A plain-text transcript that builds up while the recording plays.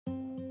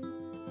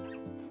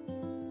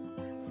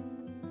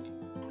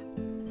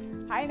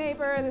Hi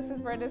neighbor, this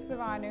is Brenda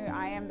Savanu.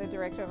 I am the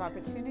Director of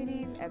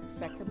Opportunities at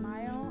Sept,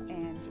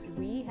 and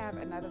we have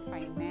another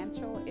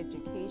financial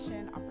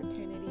education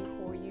opportunity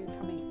for you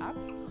coming up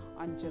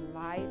on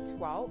July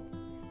 12th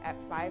at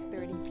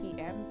 5:30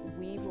 p.m.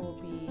 We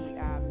will be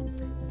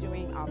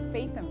doing our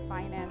faith and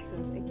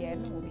finances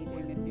again. We'll be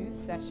doing a new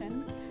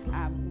session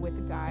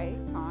with Di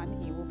Khan.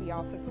 He will be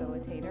our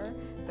facilitator.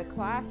 The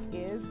class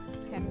is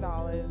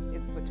 $10.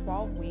 It's for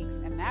 12 weeks,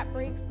 and that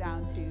breaks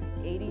down to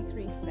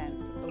 83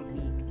 cents a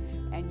week.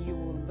 And you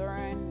will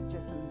learn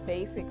just some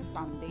basic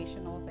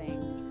foundational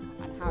things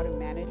on how to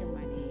manage your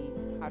money,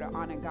 how to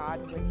honor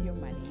God with your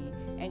money,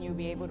 and you'll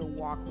be able to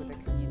walk with the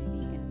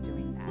community in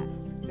doing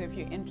that. So if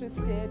you're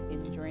interested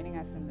in joining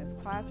us in this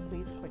class,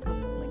 please click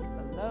on the link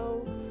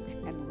below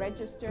and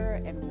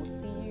register, and we'll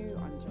see you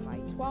on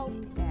July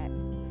 12th at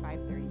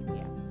 5:30.